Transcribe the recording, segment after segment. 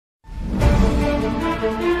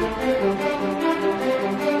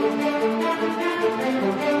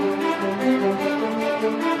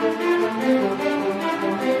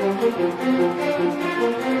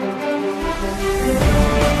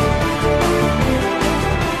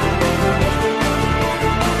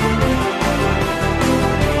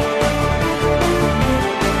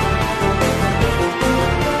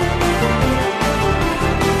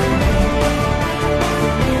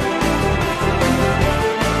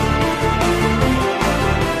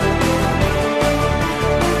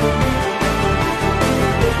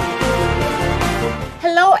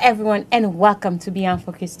everyone, and welcome to Beyond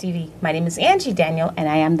Focus TV. My name is Angie Daniel, and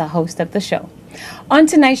I am the host of the show. On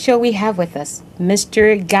tonight's show, we have with us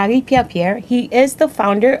Mr. Garry PierrePierre. He is the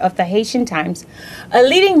founder of the Haitian Times, a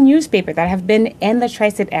leading newspaper that have been in the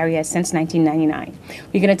Tri-State area since 1999.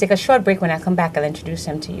 We're going to take a short break. When I come back, I'll introduce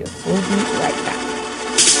him to you. We'll be right back.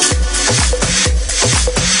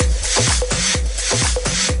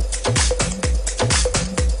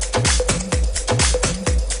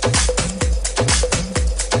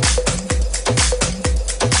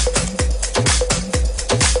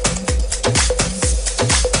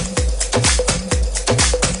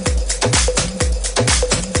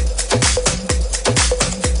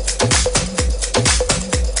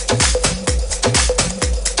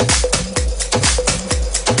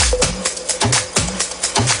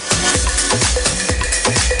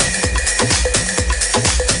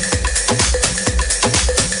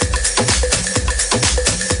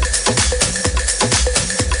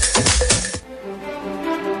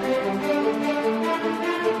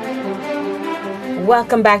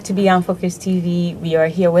 Welcome back to Beyond Focus TV. We are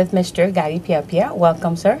here with Mr. Garry PierrePierre.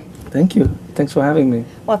 Welcome, sir. Thank you. Thanks for having me.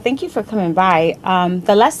 Well, thank you for coming by.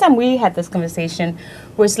 The last time we had this conversation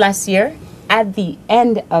was last year at the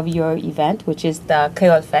end of your event, which is the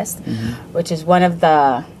Kreyol Fest, which is one of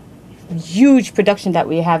the huge production that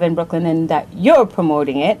we have in Brooklyn and that you're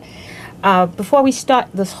promoting it. Before we start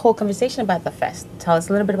this whole conversation about the fest, tell us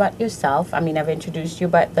a little bit about yourself. I mean, I've introduced you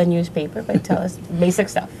about the newspaper, but tell us basic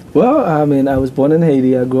stuff. Well, I mean, I was born in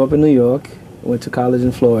Haiti. I grew up in New York, went to college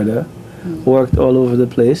in Florida, worked all over the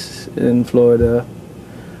place in Florida,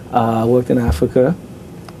 worked in Africa,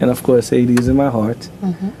 and of course, Haiti is in my heart.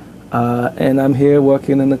 And I'm here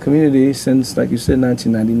working in the community since, like you said,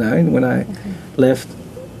 1999, when I left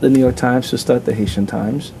the New York Times to start the Haitian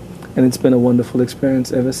Times. And it's been a wonderful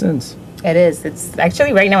experience ever since. It is. It's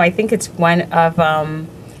actually right now, I think it's one of,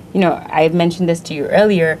 you know, I mentioned this to you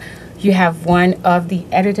earlier. You have one of the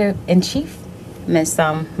editor-in-chief, Miss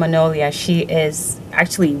Manolia. She is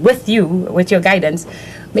actually with you, with your guidance,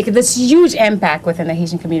 making this huge impact within the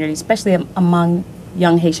Haitian community, especially among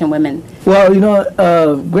young Haitian women. Well, you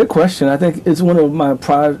know, great question. I think it's one of my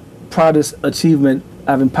proudest achievement,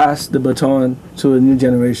 having passed the baton to a new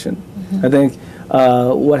generation. I think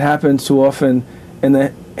what happens too often in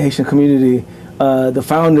the Haitian community, the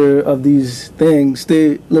founder of these things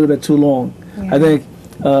stay a little bit too long. I think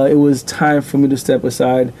it was time for me to step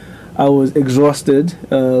aside. I was exhausted.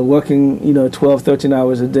 Working, you know, 12, 13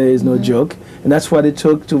 hours a day is no joke. And that's what it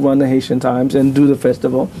took to run the Haitian Times and do the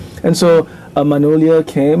festival. And so Manolia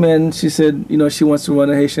came and she said, you know, she wants to run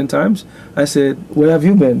the Haitian Times. I said, where have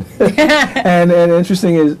you been? and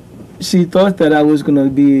interesting is, she thought that I was going to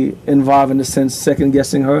be involved in the sense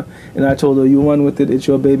second-guessing her, and I told her, you run with it, it's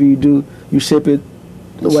your baby, you shape it,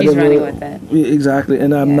 whatever. She's running with it. Exactly,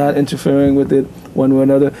 and I'm not interfering with it one way or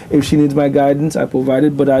another. If she needs my guidance, I provide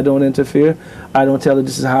it, but I don't interfere. I don't tell her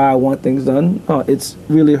this is how I want things done. No, it's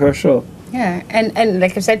really her show. Yeah, and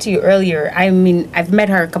like I said to you earlier, I mean, I've met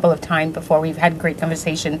her a couple of times before. We've had great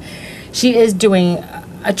conversation. She is doing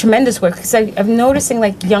a tremendous work, because I'm noticing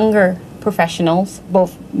like younger professionals,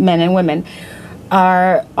 both men and women,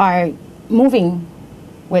 are moving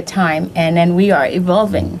with time, and then we are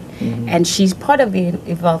evolving. And she's part of the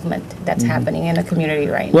evolvement that's happening in the community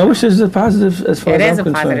right now. Well, which is a positive as far as I'm concerned. It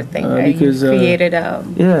is a positive thing, right? Because, you created a...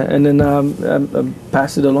 Yeah, and then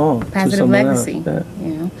pass it along positive to someone legacy, else. Yeah.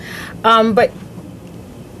 You know? But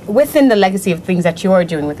within the legacy of things that you're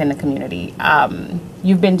doing within the community,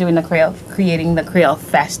 you've been doing creating the Kreyol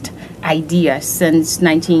Fest idea since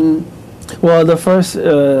Well, the first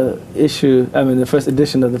the first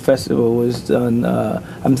edition of the festival was done,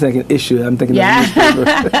 I'm thinking of the newspaper.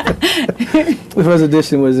 The first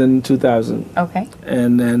edition was in 2000. Okay.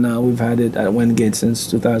 And then we've had it at Wingate since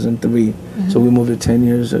 2003. So we moved it 10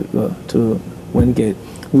 years ago to Wingate.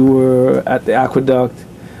 We were at the Aqueduct.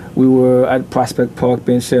 We were at Prospect Park,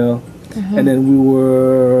 Ben Shell. And then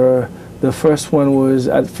the first one was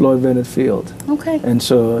at Floyd Bennett Field. Okay. And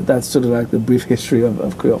so that's sort of like the brief history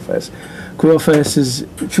of Kreyol Fest. Kreyol Fest is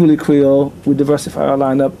truly Creole. We diversify our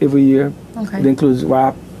lineup every year. Okay. It includes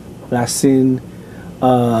rap, Racine,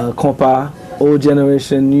 compas, old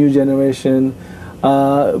generation, new generation.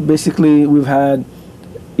 Basically, we've had,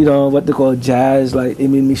 you know, what they call jazz, like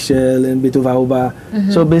Émile Michel and Beto Vaouba.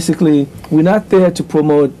 So basically, we're not there to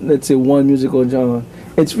promote, let's say, one musical genre.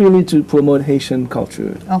 It's really to promote Haitian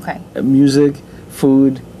culture. Okay. Music,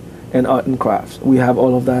 food, and art and crafts. We have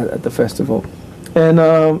all of that at the festival. And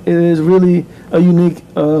it is really a unique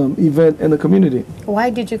event in the community. Why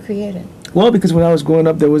did you create it? Well, because when I was growing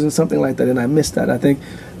up, there wasn't something like that, and I missed that. I think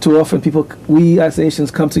too often we as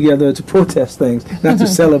Haitians come together to protest things, not to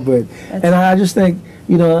celebrate. And I just think,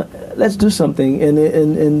 let's do something,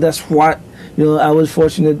 and that's what. I was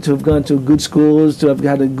fortunate to have gone to good schools, to have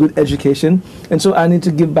had a good education, and so I need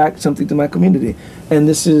to give back something to my community. And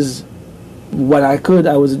this is what I could.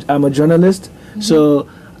 I'm a journalist, so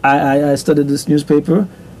I studied this newspaper,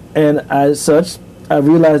 and as such, I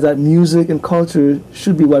realized that music and culture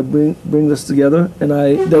should be what brings us together. And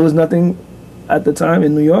there was nothing at the time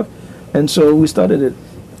in New York, and so we started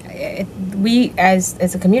it. We, as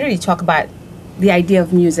a community, talk about the idea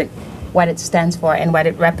of music, what it stands for, and what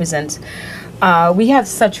it represents. We have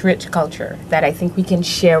such rich culture that I think we can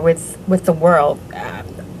share with the world.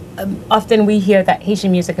 Often we hear that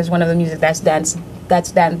Haitian music is one of the music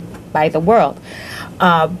that's done by the world.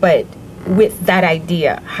 But with that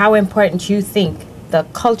idea, how important you think the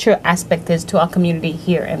culture aspect is to our community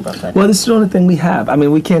here in Brooklyn? Well, this is the only thing we have. I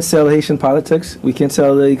mean, we can't sell Haitian politics. We can't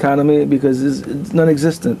sell the economy because it's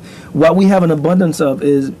non-existent. What we have an abundance of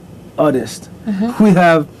is artists. We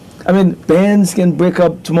have... bands can break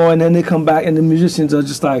up tomorrow and then they come back and the musicians are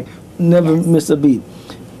just like, never miss a beat.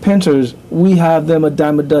 Painters, we have them a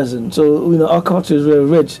dime a dozen. So, our culture is very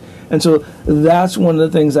rich. And so that's one of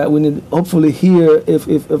the things that we need, hopefully here,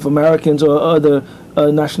 if Americans or other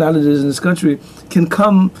nationalities in this country can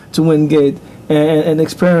come to Wingate and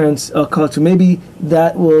experience our culture. Maybe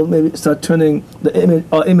that will start turning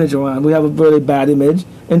our image around. We have a very bad image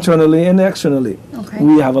internally and externally. Okay.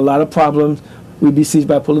 We have a lot of problems. We besieged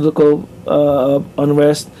by political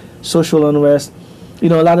unrest, social unrest. A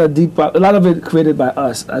lot of it created by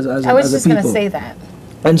us as a people. I was just going to say that.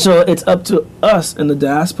 And so it's up to us in the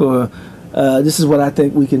diaspora. This is what I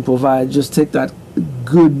think we can provide. Just take that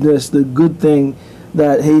goodness, the good thing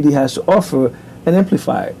that Haiti has to offer, and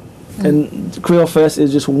amplify it. And Kreyol Fest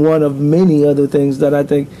is just one of many other things that I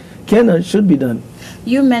think can and should be done.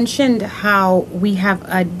 You mentioned how we have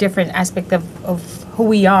a different aspect of who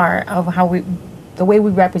we are, of how the way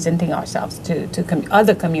we're representing ourselves to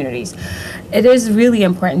other communities. It is really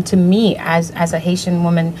important to me as a Haitian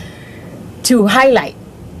woman to highlight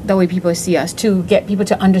the way people see us, to get people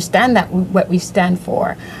to understand that what we stand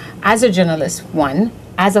for. As a journalist, one,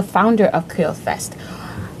 as a founder of Kreyol Fest,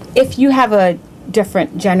 if you have a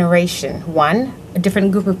different generation, a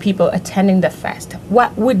different group of people attending the fest,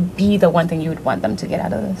 what would be the one thing you would want them to get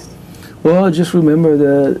out of this? Well, just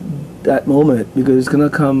remember that moment, because it's going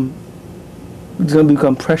to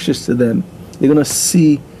become precious to them. They're going to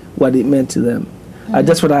see what it meant to them.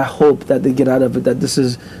 That's what I hope that they get out of it, that this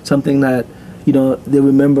is something that, they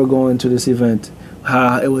remember going to this event,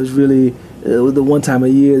 how it was really the one time a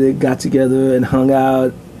year they got together and hung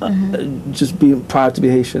out, just being proud to be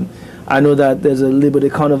Haitian. I know that there's a Liberty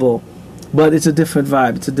Carnival, but it's a different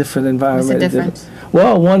vibe. It's a different environment. What's the difference?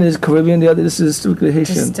 Well, one is Caribbean, the other, this is strictly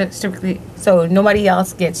Haitian. So nobody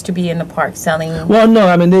else gets to be in the park selling? Well,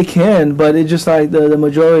 no, they can, but it's just like the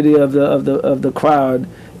majority of the crowd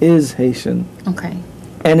is Haitian. Okay.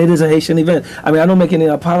 And it is a Haitian event. I don't make any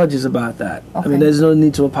apologies about that. Okay. There's no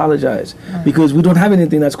need to apologize because we don't have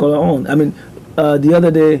anything that's called our own. The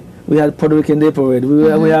other day we had Puerto Rican Day Parade.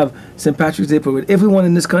 We have St. Patrick's Day Parade. Everyone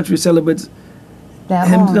in this country celebrates their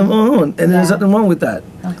own. And there's nothing wrong with that.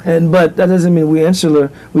 Okay. But that doesn't mean we're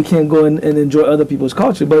insular. We can't go and enjoy other people's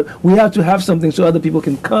culture. But we have to have something so other people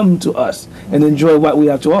can come to us and enjoy what we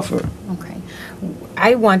have to offer. Okay.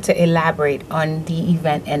 I want to elaborate on the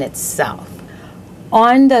event in itself.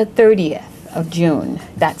 On the 30th of June,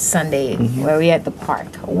 that Sunday, where we're at the park,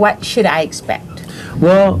 what should I expect?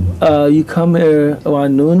 Well, you come here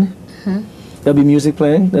around noon. There'll be music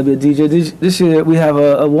playing. There'll be a DJ. This year we have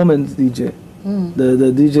a woman's DJ.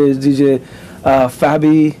 The DJ is DJ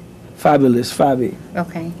Fabulous Fabi.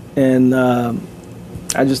 Okay. And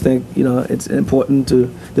I just think it's important to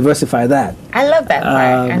diversify that. I love that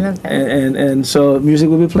part. I love that. And so music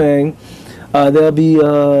will be playing. There'll be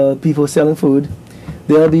people selling food.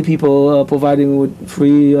 There'll be people providing with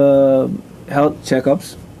free health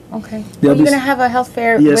checkups. Okay. Are you going to have a health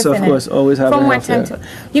fair? Yes, of course. Always have a health fair.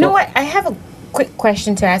 You know what? I have a quick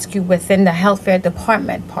question to ask you within the health fair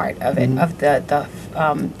department part of it, of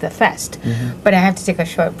the fest. But I have to take a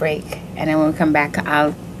short break, and then when we come back,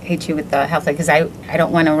 I'll hit you with the health fair because I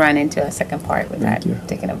don't want to run into a second part without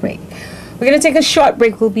taking a break. We're going to take a short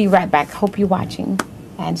break. We'll be right back. Hope you're watching.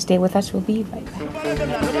 And stay with us. We'll be right back.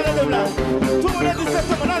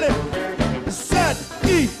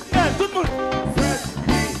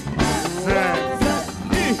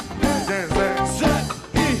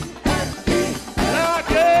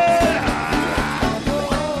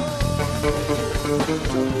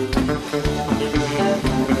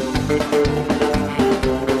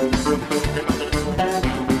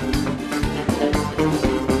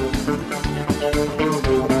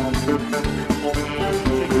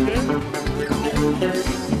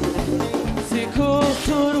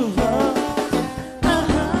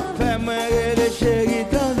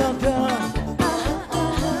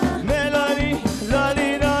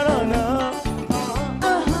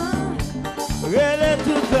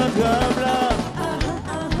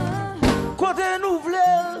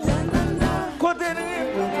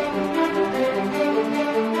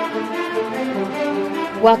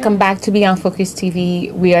 Welcome back to Beyond Focus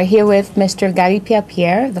TV. We are here with Mr. Garry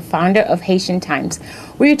PierrePierre, the founder of Haitian Times.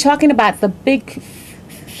 We are talking about the big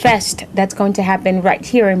fest that's going to happen right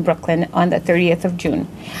here in Brooklyn on the 30th of June.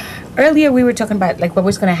 Earlier, we were talking about like what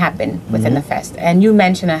was going to happen within the fest, and you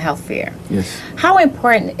mentioned a health fair. Yes. How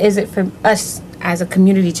important is it for us as a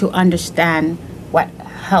community to understand what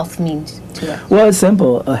health means to us? Well, it's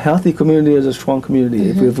simple. A healthy community is a strong community.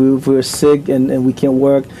 If we're sick and we can't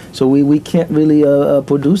work, so we can't really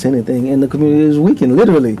produce anything, and the community is weakened,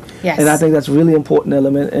 literally. Yes. And I think that's a really important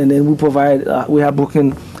element. And then we provide, we have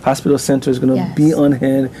Brooklyn Hospital Center is going to be on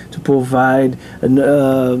hand to provide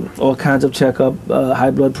all kinds of checkup,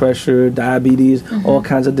 high blood pressure, diabetes, all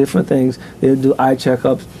kinds of different things. They do eye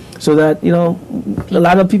checkups. So that, you know, a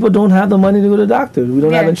lot of people don't have the money to go to the doctor. We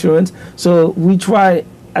don't have insurance. So we try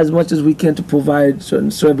as much as we can to provide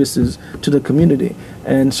certain services to the community.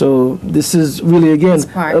 And so this is really, again,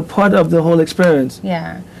 a part of the whole experience.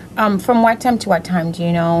 Yeah. From what time to what time, do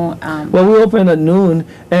you know? Well, we open at noon,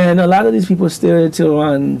 and a lot of these people stay till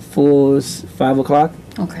around 4, 5 o'clock.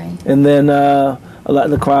 Okay. And then a lot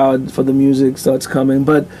of the crowd for the music starts coming.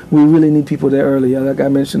 But we really need people there early, like I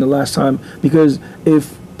mentioned the last time, because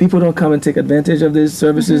if people don't come and take advantage of these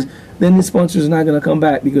services, then the sponsors are not going to come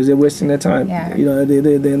back because they're wasting their time. Yeah. You know,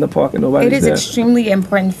 they're in the park and nobody's there. It is extremely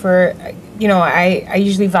important for, you know, I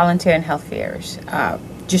usually volunteer in health fairs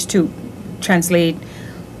just to translate,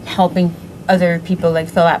 helping other people like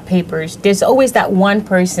fill out papers. There's always that one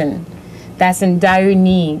person that's in dire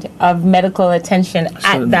need of medical attention.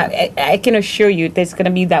 I can assure you there's going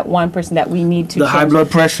to be that one person that we need to The high blood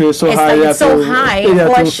pressure is so high. It's so high.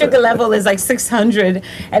 Or sugar level is like 600,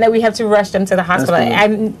 and then we have to rush them to the hospital.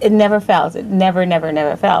 And it never fails. It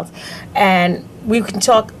never fails. And we can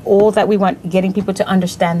talk all that we want, getting people to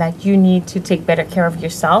understand that you need to take better care of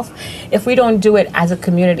yourself. If we don't do it as a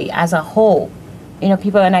community, as a whole, you know,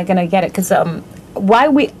 people are not going to get it. Because why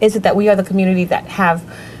is it that we are the community that have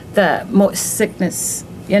the most sickness?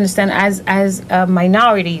 You understand? As a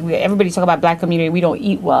minority, everybody talk about black community. We don't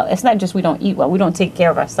eat well. It's not just we don't eat well. We don't take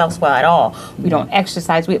care of ourselves well at all. We don't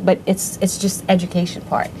exercise. But it's just education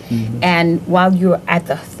part. And while you're at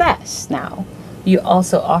the fest now, you're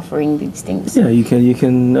also offering these things. Yeah, you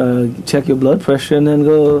can check your blood pressure and then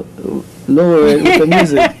go lower it with the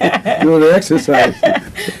music. Go to exercise.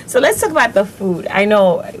 So let's talk about the food. I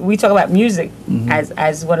know we talk about music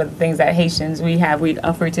as one of the things that Haitians we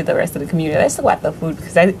offer to the rest of the community. Let's talk about the food,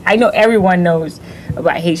 because I know everyone knows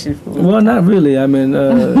about Haitian food. Well, not really. I mean,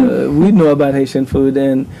 we know about Haitian food,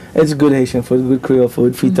 and it's good Haitian food, good Creole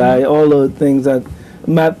food, fritai, all the things that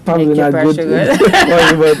probably not good.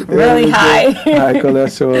 But really high. High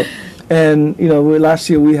cholesterol. And, you know, last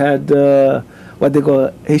year we had what they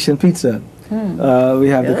call Haitian pizza. We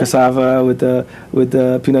have the cassava with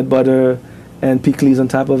the peanut butter and pickles on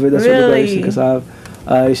top of it. That's what we call Haitian cassava,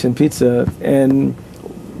 Haitian pizza. And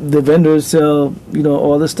the vendors sell, you know,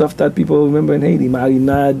 all the stuff that people remember in Haiti,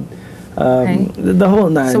 marinade, the whole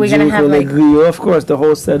nine. So we're going to have like Grillot, of course, the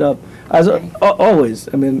whole setup. As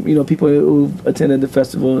always, I mean, you know, people who attended the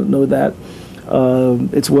festival know that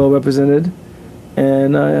it's well represented.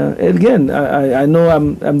 And again, I know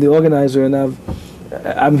I'm the organizer, and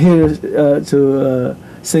I'm here to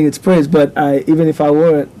sing its praise. But even if I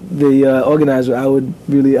weren't the organizer, I would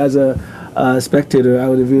really, as a spectator, I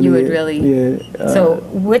would have really. You would really. Yeah. So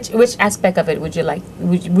which aspect of it would you like?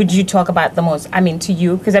 Would you talk about the most? I mean, to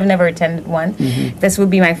you, because I've never attended one. This would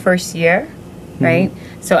be my first year, right?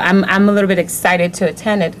 So I'm a little bit excited to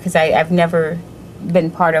attend it because I've never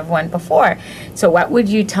been part of one before. So what would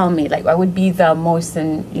you tell me? Like, what would be the most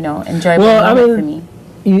enjoyable moment for me?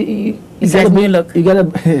 You gotta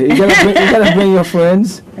bring your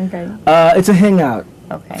friends. Okay. It's a hangout.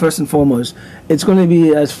 Okay. First and foremost, it's going to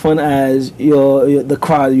be as fun as the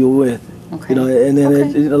crowd you're with. Okay. You know, and then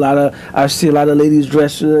I see a lot of ladies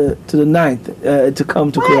dressed to the ninth to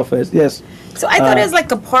come to Kreyol Fest. Yes. So I thought it was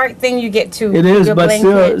like a park thing you get to. It is, but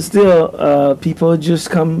still, people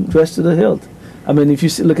just come dressed to the hilt. I mean, if you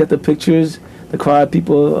look at the pictures, the crowd,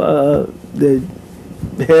 people, the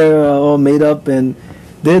hair are all made up and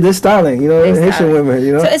they're styling, you know, Haitian women,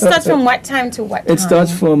 you know. So it starts from what time to what time? It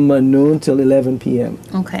starts from noon till 11 p.m.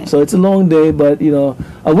 Okay. So it's a long day, but, you know,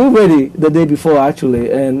 we're ready the day before,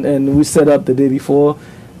 actually, and we set up the day before,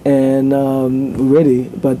 and we're ready.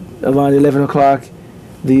 But around 11 o'clock,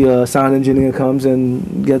 the sound engineer comes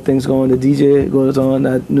and get things going. The DJ goes on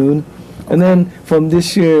at noon. Okay. And then from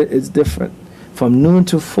this year, it's different. From noon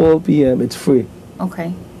to 4 p.m., it's free.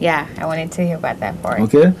 Okay. Yeah, I wanted to hear about that part.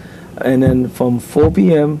 Okay. And then from 4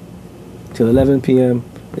 p.m. till 11 p.m.,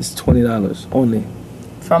 it's $20 only.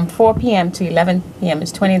 from 4 p.m. to 11 p.m.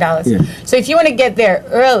 is $20. Yeah. So if you want to get there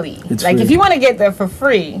early, It's like free. if you want to get there for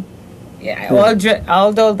free,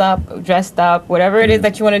 all dolled up, dressed up, whatever it is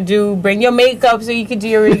that you want to do, bring your makeup so you can do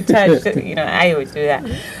your retouch. I always do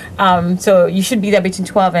that. So you should be there between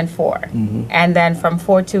 12 and 4. And then from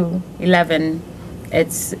 4 to 11,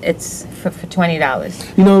 it's for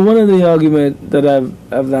 $20. One of the arguments that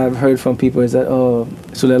I've heard from people is that,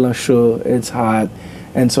 soleil chaud, it's hot,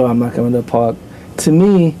 and so I'm not coming to the park. To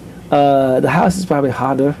me, the house is probably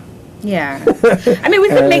hotter. Yeah. I mean, we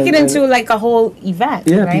could make it into like a whole event.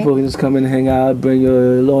 Yeah, right? people can just come and hang out, bring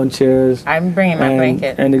your lawn chairs. I'm bringing my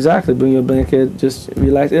blanket. And exactly, bring your blanket, just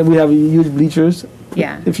relax. And we have huge bleachers.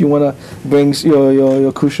 Yeah. If you want to bring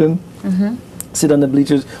your cushion, sit on the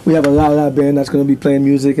bleachers. We have a la band that's going to be playing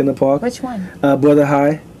music in the park. Which one? Brother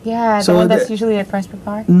High. Yeah, the one that's usually at PierrePierre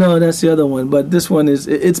Park? No, that's the other one. But this one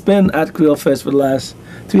it's been at Kreyol Fest for the last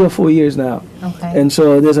 3 or 4 years now. Okay. And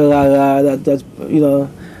so there's a la that's For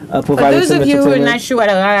providing those some of you who are entertainment. not sure what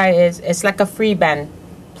a la is, it's like a free band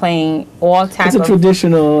playing all types It's a of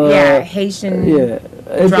traditional. Haitian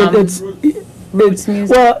It's roots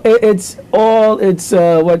music. Well, it's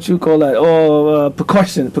what you call that? All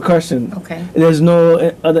percussion. Okay. There's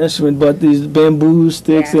no other instrument but these bamboo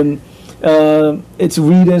sticks and it's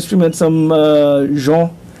reed instruments, some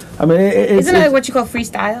Jean. I mean, Isn't that what you call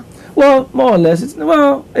freestyle? Well, more or less.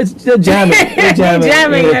 They're jamming. They're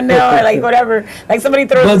jamming. And they're like whatever. Like somebody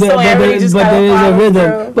throws a song, everybody just but kind there of is a follows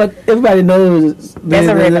rhythm. through. But everybody knows There's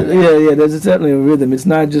a rhythm. Yeah, there's certainly a rhythm. It's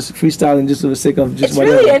not just freestyling just for the sake of just It's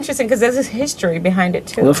whatever. really interesting because there's this history behind it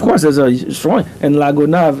too. Well, of course, there's a strong and La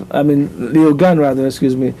Gonave. I mean, Leo Gun, rather.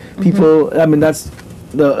 Excuse me. People. I mean, that's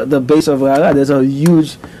the base of Rara. There's a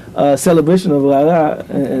huge celebration of Rara.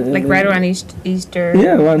 Like right around Easter.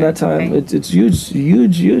 Yeah, around that time. Okay. It's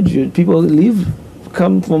huge. People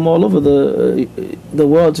come from all over the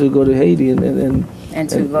world to go to Haiti and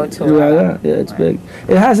to go to Rara. Yeah, it's big.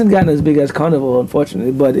 It hasn't gotten as big as Carnival,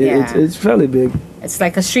 unfortunately, but it's fairly big. It's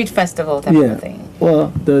like a street festival type of thing.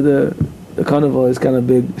 Well, the Carnival is kind of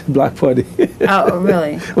big block party. Oh,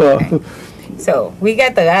 really? Well. Okay. So we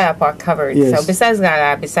got the Gara part covered. Yes. So besides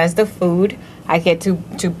Gara, besides the food, I get to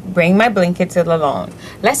bring my blanket to the lawn.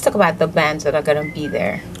 Let's talk about the bands that are going to be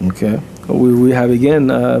there. Okay. We have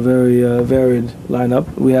again a very varied lineup.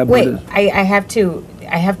 We have. Wait, I have to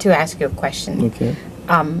ask you a question. Okay.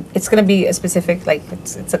 It's going to be a specific, like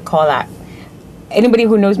it's a call out. Anybody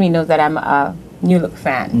who knows me knows that I'm a New Look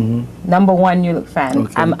fan. Number one New Look fan.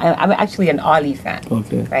 Okay. I'm actually an Ollie fan.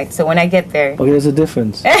 Okay. Right. So when I get there, Okay, there's a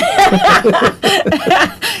difference. there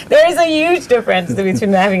is a huge difference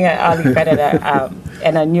between having an Ollie fan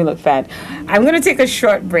and a New Look fan. I'm going to take a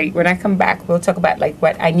short break. When I come back, we'll talk about like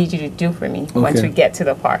what I need you to do for me once we get to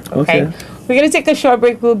the park. Okay? We're going to take a short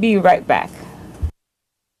break. We'll be right back.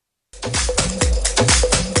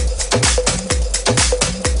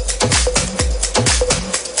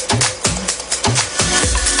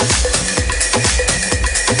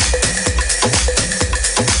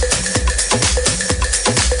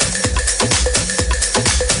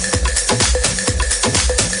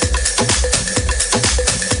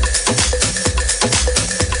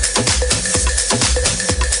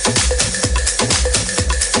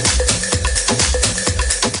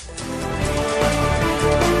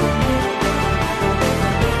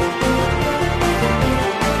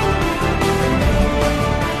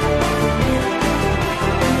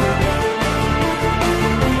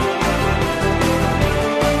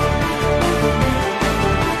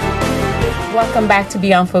 Welcome back to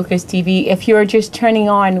Beyond Focus TV. If you're just turning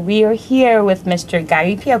on, we are here with Mr.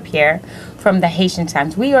 Garry PierrePierre from the Haitian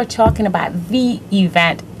Times. We are talking about the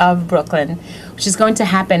event of Brooklyn, which is going to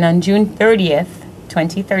happen on June 30th,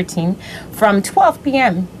 2013, from 12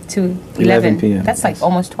 p.m. to 11 p.m. That's like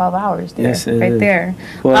almost 12 hours there, Yes, it right is. there.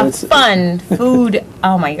 Well, Of fun, food,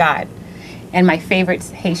 oh my God. And my favorite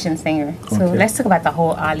Haitian singer. So let's talk about the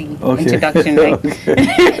whole Ali introduction, right?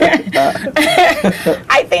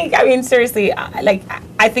 Seriously,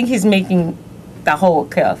 I think he's making the whole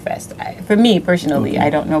Kreyol Fest. For me personally, I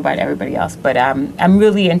don't know about everybody else, but I'm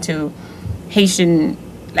really into Haitian.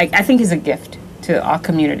 Like, I think he's a gift to our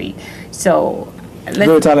community. So,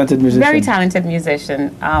 very talented musician. Very talented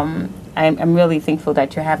musician. I'm really thankful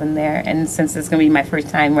that you're having there, and since it's gonna be my first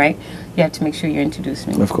time, right? You have to make sure you introduce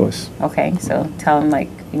me. Of course. Okay, so tell him I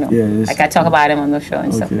talk about him on the show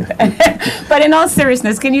and stuff like that. But in all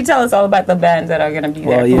seriousness, can you tell us all about the bands that are gonna be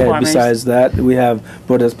there? Well, yeah. Performers? Besides that, we have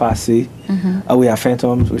Brothers Passy. We have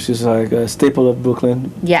Phantoms, which is like a staple of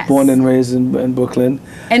Brooklyn. Yes. Born and raised in Brooklyn.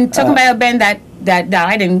 And talking about a band that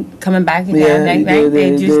died and coming back again,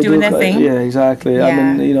 they just doing their thing. Yeah, exactly. Yeah.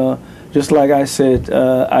 I mean, just like I said,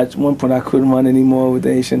 at one point I couldn't run anymore with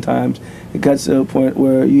the Haitian Times. It got to a point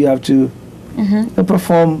where you have to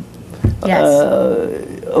perform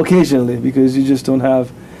occasionally because you just don't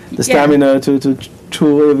have the stamina to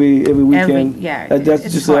tour every weekend. That's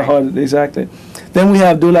just hard. Exactly. Then we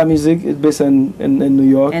have Dola Music. It's based in New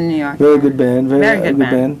York. In New York. Very good band. Very good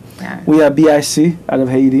band. Yeah. We have BIC out of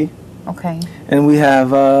Haiti. Okay. And we have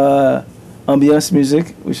Ambiance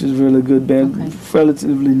Music, which is a really good band. Okay.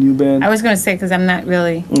 Relatively new band. I was going to say because I'm not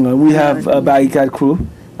really. We have Baikat Crew.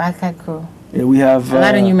 Baikat Crew. Yeah, we have a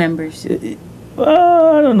lot of new members. I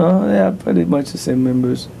don't know. They are pretty much the same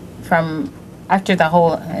members. From after the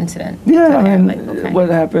whole incident. Yeah, I mean, what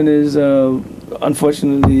happened is,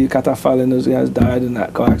 unfortunately, Katafal and those guys died in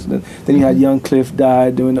that car accident. Then you had Young Cliff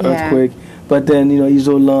died during the earthquake. But then,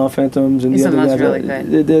 Isolan, Phantoms, and the other guys, really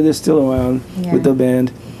good. They're still around with the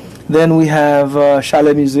band. Then we have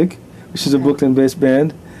Chalet Music, which is a Brooklyn-based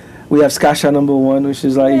band. We have Skasha Number One, which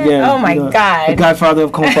is like, again, oh my God, the godfather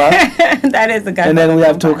of compa. That is the godfather. And then we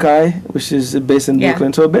have Tokai, which is based in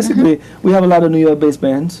Brooklyn. So basically, we have a lot of New York-based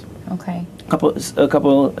bands. Okay. A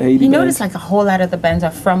couple Haiti You notice like a whole lot of the bands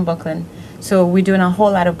are from Brooklyn. So we're doing a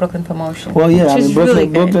whole lot of Brooklyn promotion. Well, yeah, which is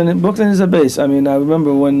Brooklyn is a base. I mean, I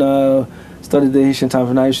remember when started the Haitian Times,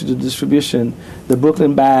 when I used to do distribution, the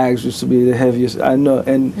Brooklyn bags used to be the heaviest. I know,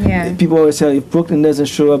 and people always say, if Brooklyn doesn't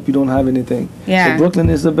show up, you don't have anything. Yeah. So Brooklyn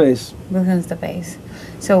is the base. Brooklyn's the base.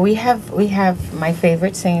 So we have my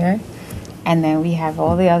favorite singer, and then we have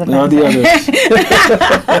all the other bands. All the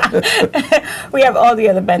others. We have all the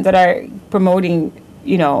other bands that are promoting,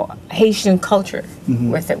 Haitian culture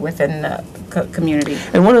within the community.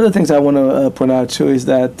 And one of the things I want to point out too is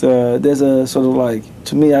that there's a sort of like,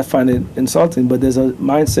 to me, I find it insulting, but there's a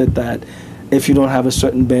mindset that if you don't have a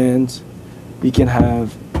certain band, you can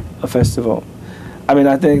have a festival. I mean,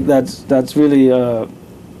 I think that's really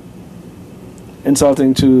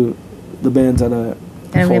insulting to the bands that are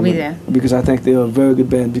performing, there. because I think they're a very good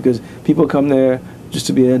band, because people come there just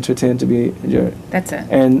to be entertained, to be enjoyed. That's it.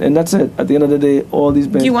 And that's it. At the end of the day, all these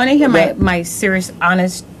bands. Do you want to hear my serious,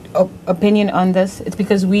 honest opinion on this? It's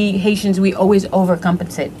because we Haitians, we always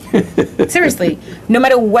overcompensate. Seriously, no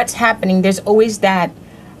matter what's happening, there's always that.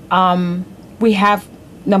 We have,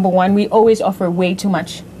 number one, we always offer way too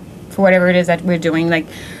much for whatever it is that we're doing. Like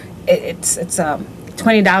it's a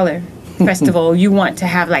 $20 festival. You want to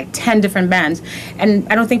have like 10 different bands, and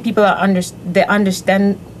I don't think people are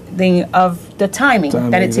understanding of the timing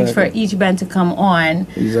that it takes for each band to come on.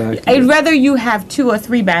 Exactly. I'd rather you have 2 or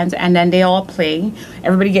 3 bands and then they all play,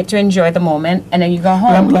 everybody get to enjoy the moment, and then you go home.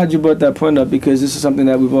 And I'm glad you brought that point up, because this is something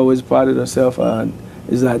that we've always prided ourselves on,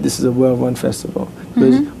 is that this is a well-run festival.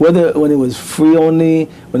 Because when it was free only,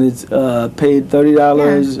 when it's paid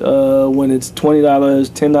 $30, when it's $20,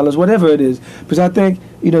 $10, whatever it is, because I think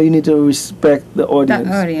you need to respect the audience,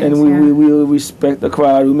 and we respect the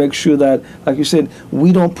crowd. We make sure that, like you said,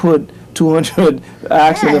 we don't put 200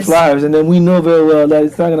 acts in the flyers, and then we know very well that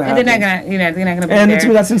it's not going to happen. They're not going to be and there. To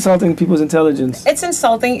me, that's insulting people's intelligence. It's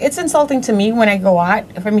insulting. It's insulting to me when I go out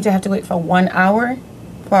for me to have to wait for 1 hour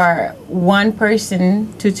for one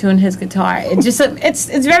person to tune his guitar. It just it's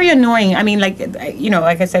very annoying. I mean, like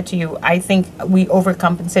I said to you, I think we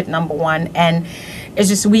overcompensate, number one, and it's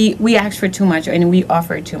just we ask for too much and we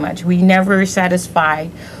offer too much. We never satisfied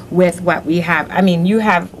with what we have. I mean, you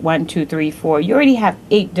have 1, 2, 3, 4. You already have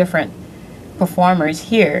 8 different performers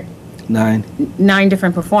here. 9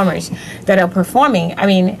 different performers that are performing. I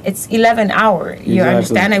mean, it's 11 hour. You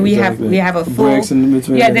understand? And we have a full breaks in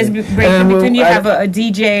between. Yeah, there's breaks in between. You have a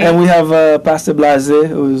DJ, and we have Pastor Blase,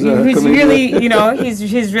 who's really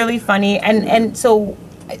he's really funny, and so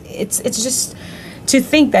it's just to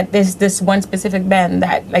think that there's this one specific band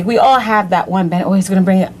that, like, we all have that one band. Oh, he's going to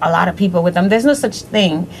bring a lot of people with them. There's no such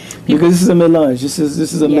thing. Because this is a melange. This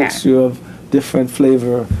is a mixture of different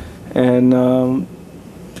flavor, and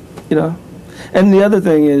and the other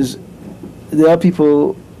thing is, there are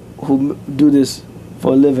people who do this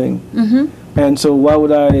for a living, and so why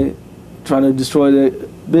would I try to destroy the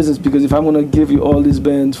business? Because if I'm going to give you all these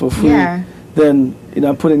bands for free, then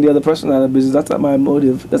I'm putting the other person out of business. That's not my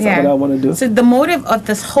motive. That's not what I want to do. So the motive of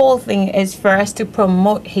this whole thing is for us to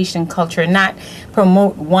promote Haitian culture, not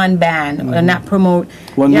promote one band or not promote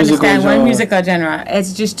one musical genre.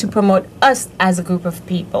 It's just to promote us as a group of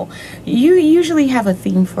people. You usually have a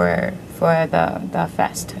theme for the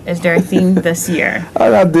fest. Is there a theme this year?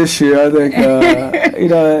 Not this year. I think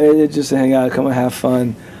it's just to hang out, come and have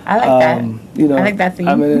fun. I like that. I like that theme.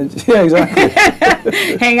 I mean, exactly.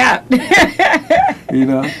 Hang out.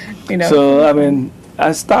 So I mean,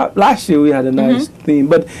 I stopped last year. We had a nice theme,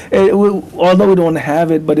 but although we don't have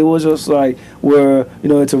it, but it was just like where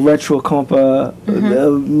it's a retro compa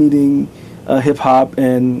meeting hip hop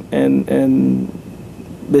and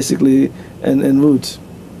basically and roots.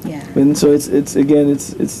 Yeah. And so it's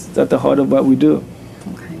at the heart of what we do.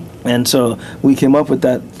 Okay. And so we came up with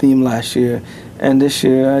that theme last year, and this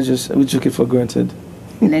year we took it for granted.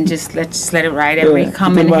 And then just let it ride. Everybody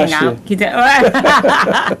come and hang out.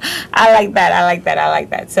 I like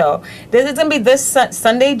that. So this is gonna be this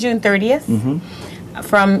Sunday, June 30th,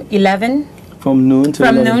 from noon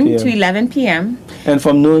to 11 p.m. And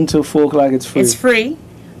from noon to 4 o'clock, it's free. It's free.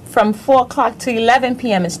 From 4 o'clock to 11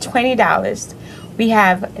 p.m. is $20. We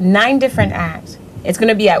have 9 different acts. It's going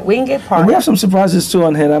to be at Wingate Park. And we have some surprises too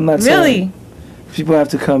on hand. I'm not saying. People have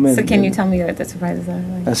to come in. So can you tell me what the surprises are?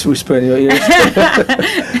 That's whisper in your ears.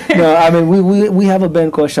 No, I mean we have a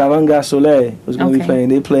band called Charanga Soleil who's going to be playing.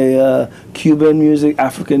 They play Cuban music,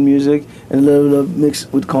 African music, and a little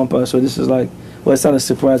mixed with compa. So this is like, well, it's not a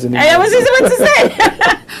surprise anymore. I was just about to say.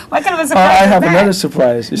 What kind of a surprise? I have another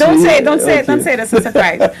surprise. Don't say it. That's a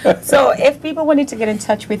surprise. So if people wanted to get in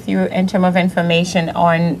touch with you in terms of information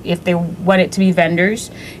on if they wanted to be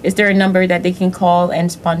vendors, is there a number that they can call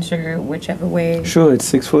and sponsor whichever way? Sure,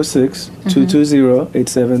 it's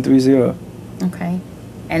 646-220-8730. Okay.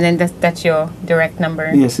 And then that's your direct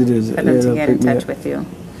number? Yes, it is. For them to get in touch with you.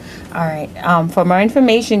 All right. For more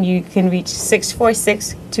information, you can reach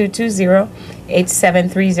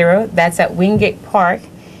 646-220-8730. That's at Wingate Park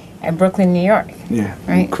in Brooklyn, New York. Yeah.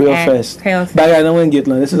 Right? Kreyol Fest. Kreyol Fest. Baga na Wingate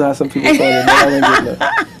lang. This is how some people call it. Baga Wingate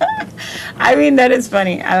lang. I mean, that is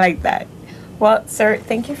funny. I like that. Well, sir,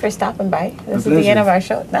 thank you for stopping by. This is the end of our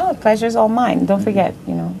show. No, the pleasure's all mine. Don't forget,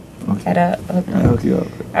 Okay. I'll hook you up.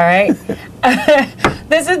 All right.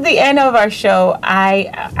 This is the end of our show.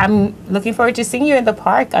 I'm looking forward to seeing you in the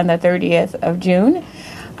park on the 30th of June.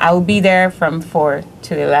 I will be there from 4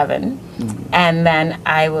 to 11. And then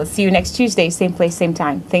I will see you next Tuesday, same place, same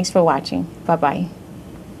time. Thanks for watching. Bye-bye.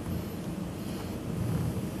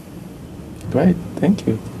 Great. Thank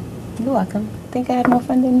you. You're welcome. I think I had more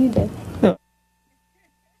fun than you did.